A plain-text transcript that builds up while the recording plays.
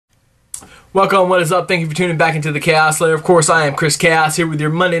Welcome, what is up? Thank you for tuning back into the Chaos Layer. Of course, I am Chris Chaos here with your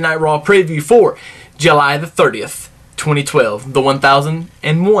Monday Night Raw preview for July the 30th, 2012, the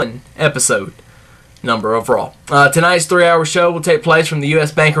 1001 episode number of Raw. Tonight's 3-hour show will take place from the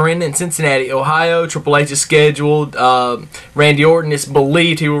U.S. Bank Arena in Cincinnati, Ohio. Triple H is scheduled. Randy Orton, it's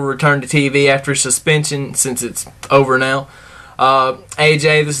believed he will return to TV after suspension since it's over now.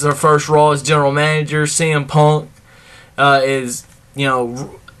 AJ, this is her first Raw as general manager. CM Punk is,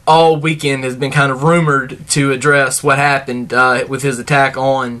 all weekend has been kind of rumored to address what happened with his attack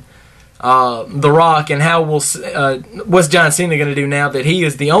on The Rock, and what's John Cena going to do now that he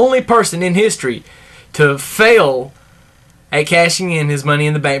is the only person in history to fail at cashing in his Money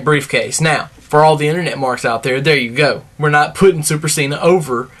in the Bank briefcase. Now, for all the internet marks out there you go. We're not putting Super Cena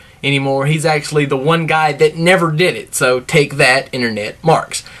over anymore. He's actually the one guy that never did it, so take that, internet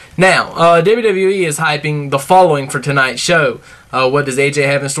marks. Now, WWE is hyping the following for tonight's show. What does AJ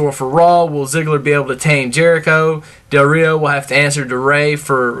have in store for Raw? Will Ziggler be able to tame Jericho? Del Rio will have to answer to Ray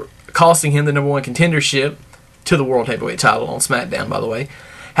for costing him the #1 contendership to the World Heavyweight title on SmackDown, by the way.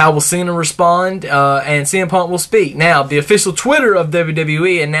 How will Cena respond? And CM Punk will speak. Now, the official Twitter of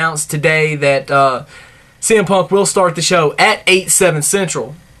WWE announced today that CM Punk will start the show at 8/7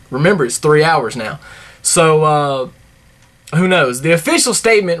 Central. Remember, it's 3 hours now. So, who knows? The official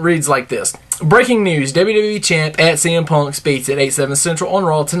statement reads like this. Breaking news, WWE champ at CM Punk speaks at 8/7 Central on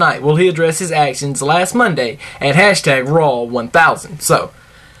Raw tonight. Will he address his actions last Monday at #Raw1000? So,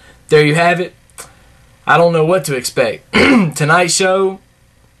 there you have it. I don't know what to expect. Tonight's show,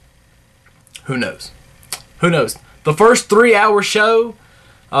 who knows? Who knows? The first 3-hour show,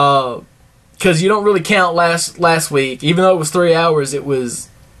 because you don't really count last week, even though it was 3 hours, it was,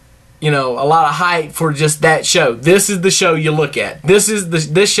 a lot of hype for just that show. This is the show you look at.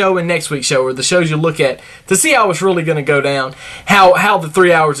 This show and next week's show are the shows you look at to see how it's really going to go down, how the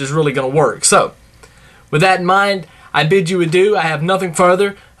 3 hours is really going to work. So, with that in mind, I bid you adieu. I have nothing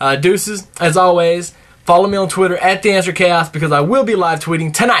further. Deuces, as always. Follow me on Twitter at TheAnswerChaos because I will be live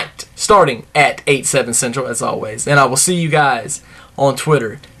tweeting tonight, starting at 8/7 Central, as always. And I will see you guys on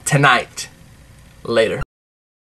Twitter tonight. Later.